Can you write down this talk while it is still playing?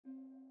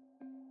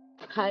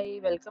Hi,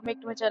 welcome back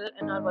to my channel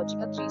and are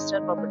watching a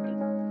 3-star property.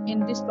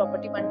 In this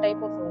property, one type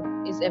of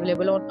room is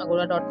available on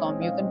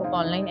agoda.com. You can book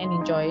online and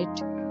enjoy it.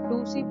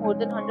 To see more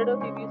than 100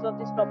 of reviews of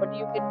this property,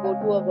 you can go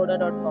to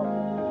agoda.com.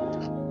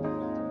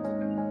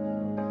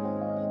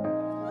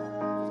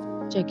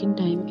 Check-in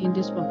time in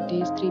this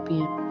property is 3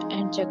 p.m.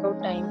 and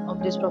check-out time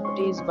of this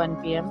property is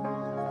 1 p.m.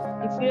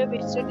 If you have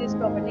visited this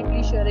property,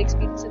 please share your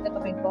experience in the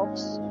comment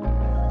box.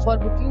 For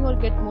booking or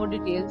get more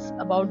details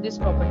about this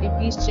property,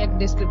 please check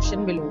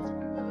description below.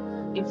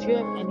 If you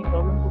have any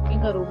problem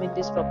booking a room in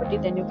this property,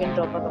 then you can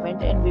drop a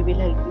comment and we will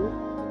help you.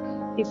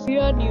 If you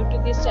are new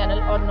to this channel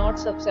or not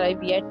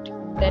subscribed yet,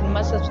 then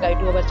must subscribe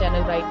to our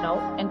channel right now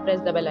and press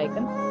the bell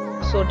icon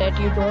so that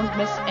you don't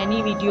miss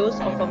any videos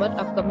of our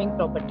upcoming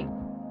property.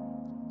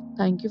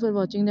 Thank you for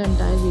watching the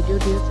entire video.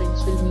 Dear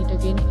friends, we'll meet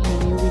again in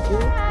a new video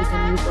with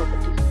a new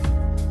property.